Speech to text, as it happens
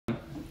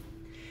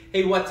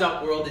Hey, what's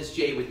up, world? It's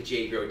Jay with the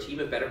Jay Grow team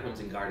of Better Homes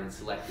and Gardens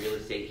Select Real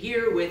Estate,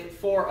 here with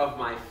four of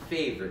my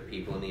favorite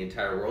people in the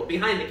entire world.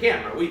 Behind the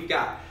camera, we've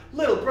got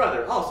little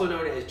brother, also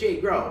known as Jay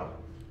Grow,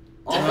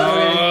 also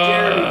known as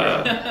Jeremy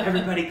Grow.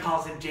 Everybody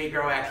calls him Jay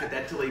Grow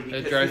accidentally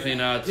because it drives me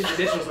nuts. His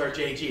initials are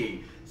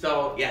JG.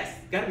 So, yes,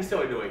 gotta be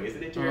so annoying,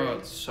 isn't it, Jeremy? Oh,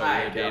 it's so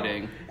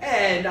irritating.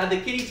 And on the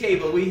kitty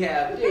table, we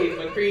have Dave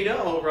Macrina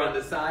over on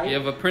the side. You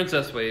have a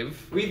princess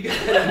wave. We've got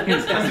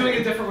I'm doing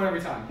a different one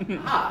every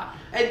time.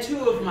 And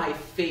two of my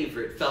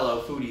favorite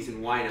fellow foodies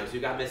and winos.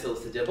 We've got Miss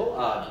Alyssa Dibble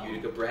of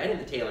Utica Bread and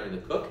the Tailor and the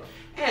Cook,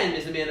 and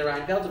Ms. Amanda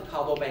Reinfeld of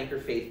Caldwell Banker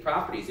Faith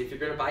Properties. If you're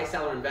going to buy,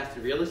 sell, or invest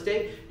in real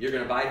estate, you're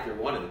going to buy through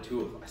one of the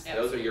two of us.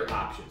 Absolutely. Those are your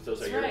options. Those are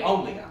That's your right.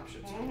 only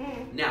options.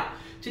 Mm-hmm. Now,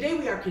 today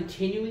we are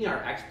continuing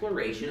our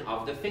exploration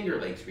of the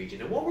Finger Lakes region,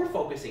 and what we're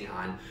focusing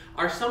on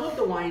are some of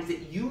the wines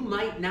that you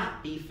might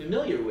not be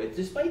familiar with,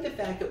 despite the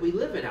fact that we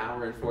live an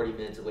hour and 40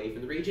 minutes away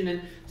from the region,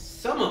 and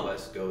some of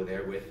us go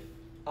there with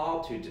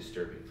all too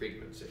disturbing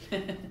frequency.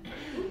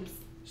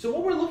 So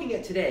what we're looking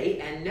at today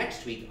and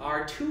next week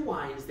are two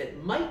wines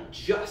that might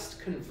just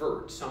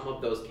convert some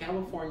of those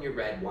California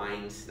red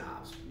wine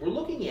snobs. We're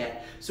looking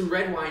at some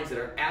red wines that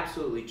are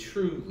absolutely,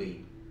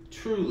 truly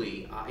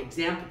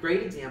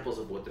great examples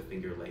of what the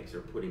Finger Lakes are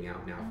putting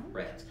out now for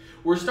reds.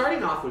 We're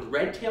starting off with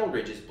Red Tail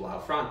Ridge's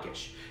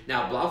Blaufränkisch.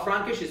 Now,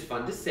 Blaufränkisch is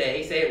fun to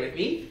say. Say it with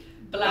me.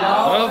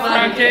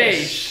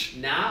 Blaufränkisch.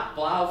 Not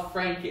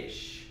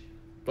Blaufränkisch.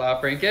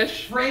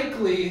 Blaufränkisch?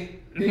 Frankly,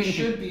 it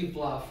should be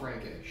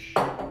Blaufränkisch.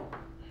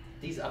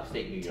 These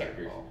upstate New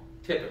Yorkers.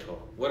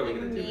 Typical. What are we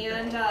going to do?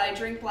 And I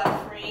drink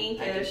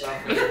Blaufränkisch.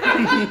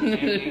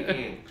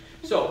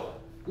 So,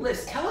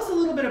 Liz, tell us a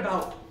little bit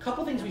about a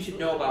couple things we should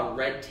know about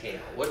Red Tail.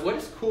 What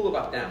is cool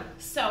about them?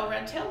 So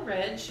Red Tail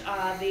Ridge,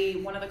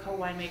 one of the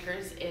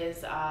co-winemakers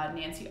is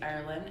Nancy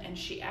Ireland, and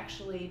she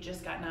actually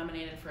just got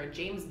nominated for a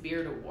James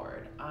Beard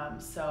Award.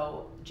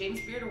 So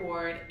James Beard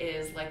Award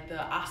is like the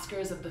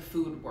Oscars of the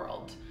food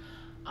world.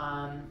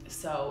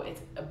 So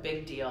it's a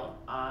big deal.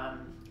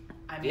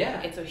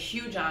 It's a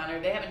huge honor.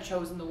 They haven't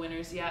chosen the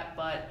winners yet,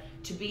 but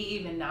to be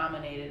even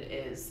nominated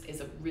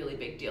is a really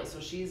big deal. So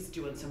she's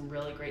doing some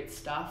really great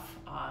stuff.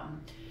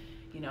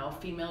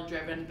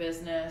 Female-driven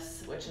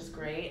business, which is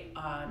great.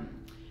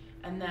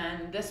 And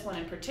then this one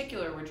in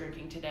particular we're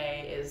drinking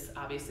today is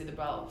obviously the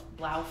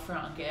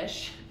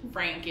Blaufränkisch.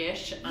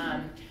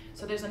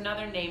 So there's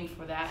another name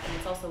for that, and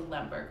it's also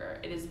Lemberger.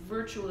 It is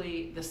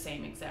virtually the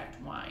same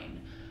exact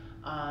wine.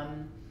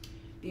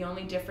 The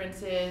only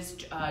difference is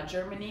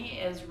Germany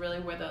is really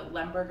where the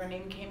Lemberger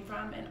name came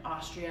from, and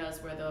Austria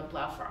is where the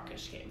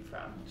Blaufränkisch came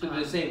from. So they're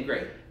the same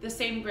grape? The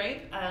same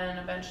grape, and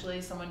eventually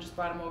someone just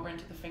brought them over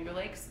into the Finger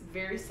Lakes.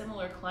 Very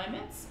similar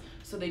climates,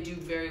 so they do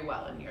very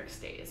well in New York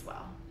State as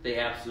well. They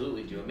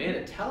absolutely do.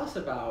 Amanda, tell us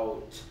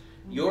about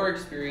your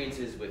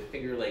experiences with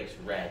Finger Lakes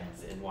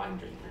Reds and wine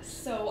drinkers.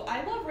 So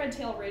I love Red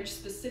Tail Ridge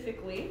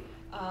specifically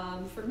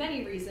for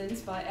many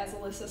reasons, but as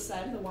Alyssa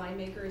said, the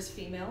winemaker is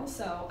female,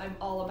 so I'm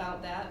all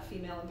about that,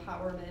 female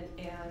empowerment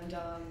and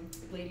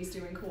ladies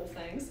doing cool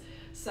things.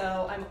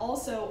 So I'm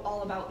also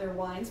all about their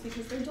wines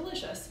because they're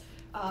delicious.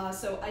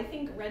 So I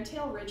think Red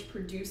Tail Ridge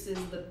produces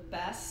the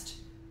best,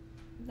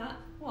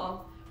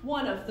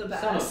 one of the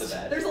best. Some of the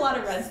best. There's a lot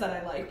of reds that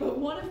I like, but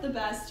one of the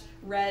best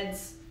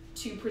reds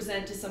to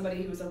present to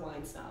somebody who's a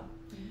wine snob.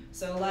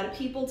 So a lot of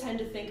people tend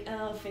to think,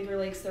 oh, Finger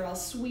Lakes, they're all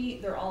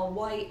sweet, they're all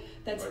white.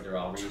 That's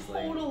all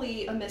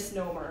totally a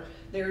misnomer.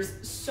 There's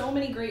so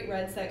many great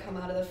reds that come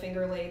out of the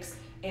Finger Lakes,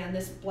 and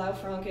this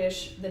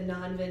Blaufränkisch, the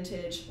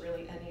non-vintage,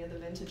 really any of the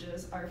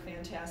vintages are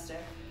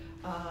fantastic.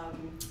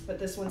 But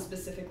this one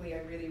specifically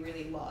I really,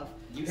 really love.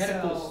 You had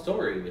a cool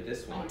story with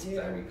this one.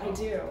 I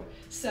do.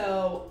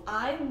 So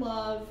I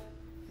love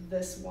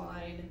this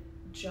wine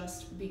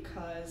just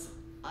because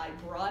I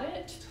brought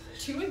it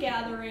to a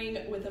gathering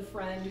with a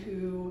friend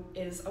who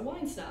is a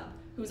wine snob,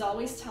 who's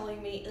always telling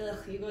me, ugh,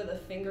 you go to the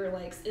Finger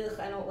Lakes, ugh,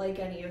 I don't like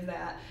any of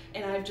that.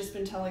 And I've just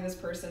been telling this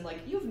person, like,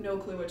 you have no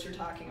clue what you're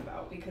talking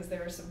about because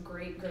there are some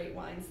great, great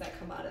wines that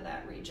come out of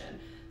that region.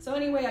 So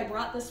anyway, I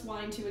brought this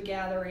wine to a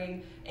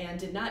gathering and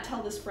did not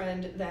tell this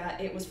friend that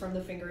it was from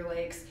the Finger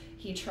Lakes.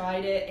 He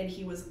tried it and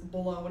he was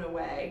blown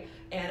away.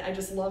 And I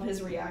just love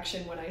his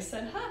reaction when I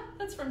said,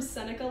 that's from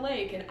Seneca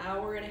Lake, an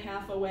hour and a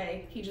half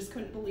away. He just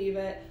couldn't believe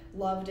it,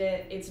 loved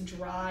it. It's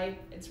dry,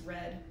 it's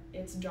red,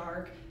 it's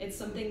dark. It's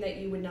something that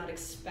you would not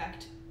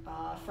expect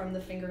from the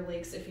Finger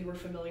Lakes if you were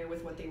familiar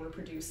with what they were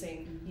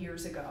producing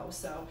years ago.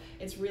 So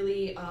it's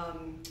really,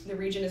 the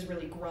region has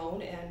really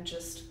grown and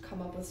just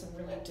come up with some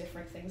really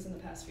different things in the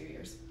past few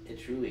years. It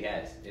truly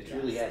has. It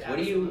truly Yes, has. What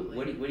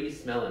are you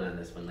smelling on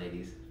this one,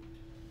 ladies?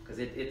 Because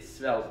it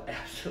smells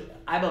absolutely.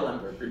 I'm a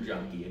Lemberger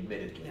junkie,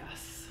 admittedly.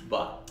 Yes.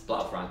 But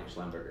Blaufränkisch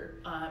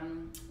Lemberger. A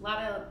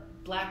lot of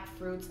black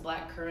fruits,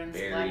 black currants,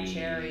 black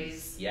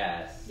cherries.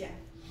 Yes. Yeah,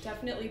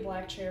 definitely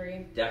black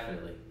cherry.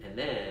 Definitely. And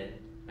then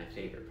my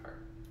favorite part.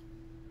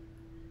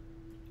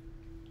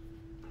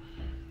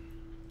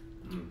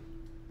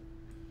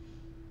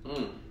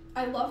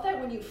 I love that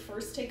when you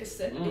first take a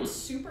sip, it's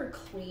super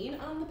clean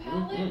on the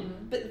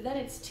palate, but then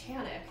it's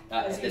tannic.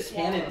 As The you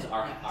swallow. tannins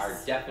are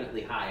Yes.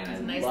 definitely high, and It's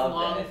a I nice love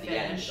long that at the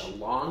end. It's finish. a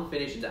long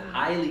finish. It's a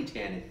highly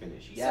tannic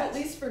finish. So Yes. at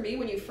least for me,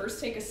 when you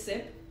first take a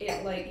sip,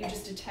 it like you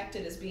just detect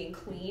it as being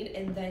clean,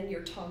 and then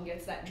your tongue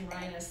gets that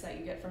dryness that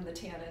you get from the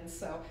tannins.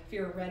 So if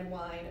you're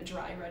a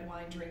dry red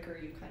wine drinker,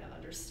 you kind of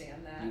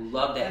understand that. You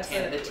love that That's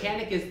tannic. it. The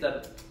tannic is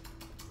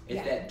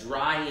Yeah. that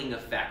drying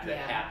effect that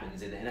Yeah.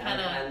 happens, and Kinda-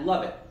 I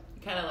love it.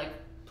 You kind of like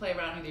play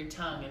around with your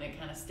tongue and it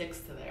kind of sticks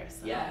to there.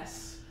 So.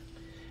 Yes.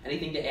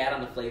 Anything to add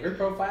on the flavor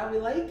profile we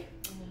like?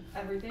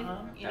 Everything.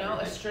 You know, Everything.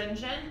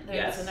 astringent. There's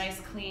Yes. a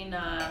nice, clean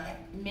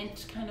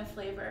mint kind of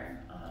flavor.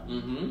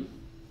 Mm-hmm.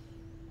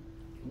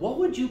 What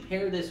would you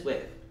pair this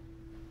with?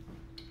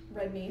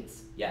 Red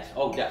meats. Yes.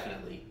 Oh,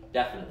 definitely.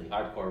 Definitely.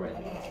 Hardcore red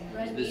meat.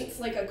 Red So this- meats,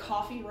 like a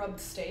coffee rubbed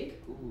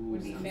steak, Ooh,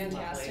 would be sounds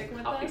fantastic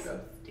with coffee this.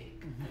 roast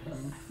steak.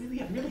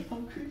 I'm really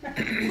hungry.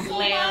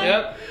 Lamb.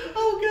 Yep.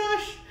 Oh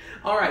gosh.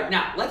 All right,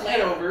 now let's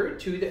head over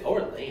to the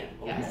lamb.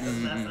 Oh, Yes,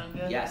 doesn't that sound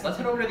good? Yes, let's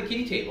head over to the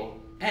kitty table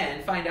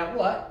and find out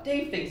what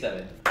Dave thinks of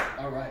it.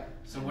 All right.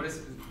 So what is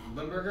it?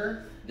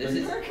 Limburger? This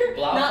is Limburger?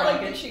 Blau Not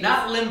like the Franken- cheese.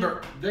 Not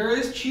Limburger. There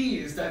is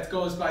cheese that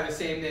goes by the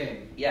same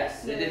name.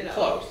 Yes, No, it no, is no.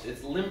 close.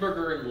 It's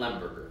Limburger and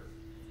Lemberger.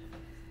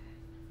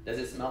 Does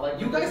it smell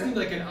like You guys Limburger? need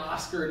like an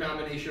Oscar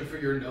nomination for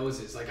your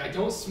noses. Like I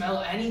don't smell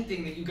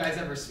anything that you guys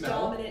ever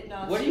smell. Dominant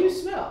nostril. What do you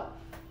smell?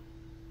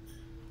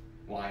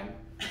 Wine.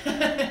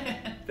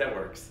 That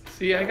works.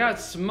 See, I got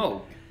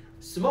smoke.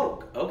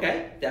 Smoke.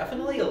 Okay,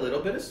 definitely a little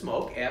bit of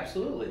smoke.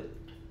 Absolutely.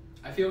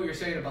 I feel what you're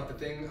saying about the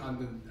thing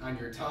on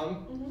your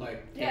tongue, Mhm.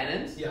 like Yeah.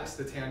 Tannins. yes,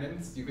 the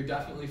tannins. You could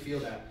definitely feel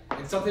that,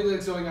 and something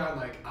that's going on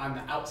like on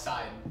the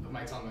outside of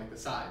my tongue, like the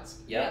sides.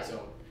 Yep.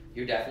 So,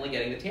 You're definitely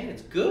getting the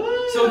tannins.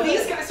 Good. so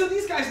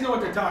these guys know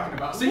what they're talking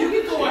about. So you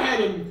can go ahead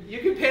and You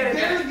can pan it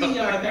they're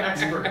down. the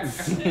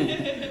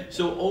experts.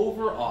 So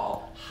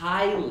overall,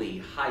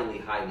 highly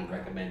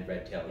recommend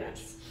Red Tail Ridge.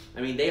 Yes.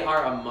 I mean, they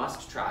are a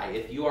must try.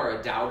 If you are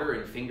a doubter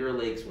in Finger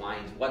Lakes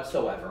wines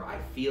whatsoever, I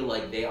feel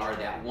like they are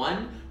that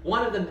one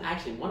of them,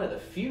 actually one of the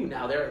few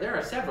now, there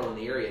are several in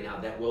the area now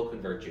that will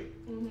convert you.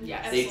 Mhm.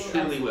 Yes. They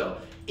Absolutely. truly will.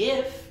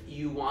 If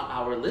you want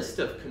our list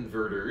of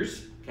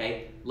converters,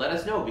 okay, let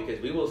us know because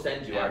we will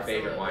send you our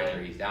favorite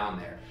Absolutely. wineries down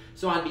there.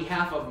 So on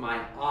behalf of my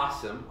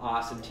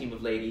awesome team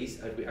of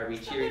ladies, are we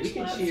cheering? We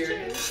can cheer.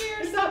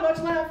 There's not much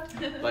left.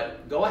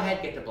 But go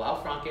ahead, get the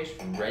Blau Frankish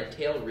from Red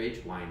Tail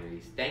Ridge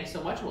Wineries. Thanks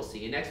so much, and we'll see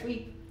you next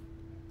week.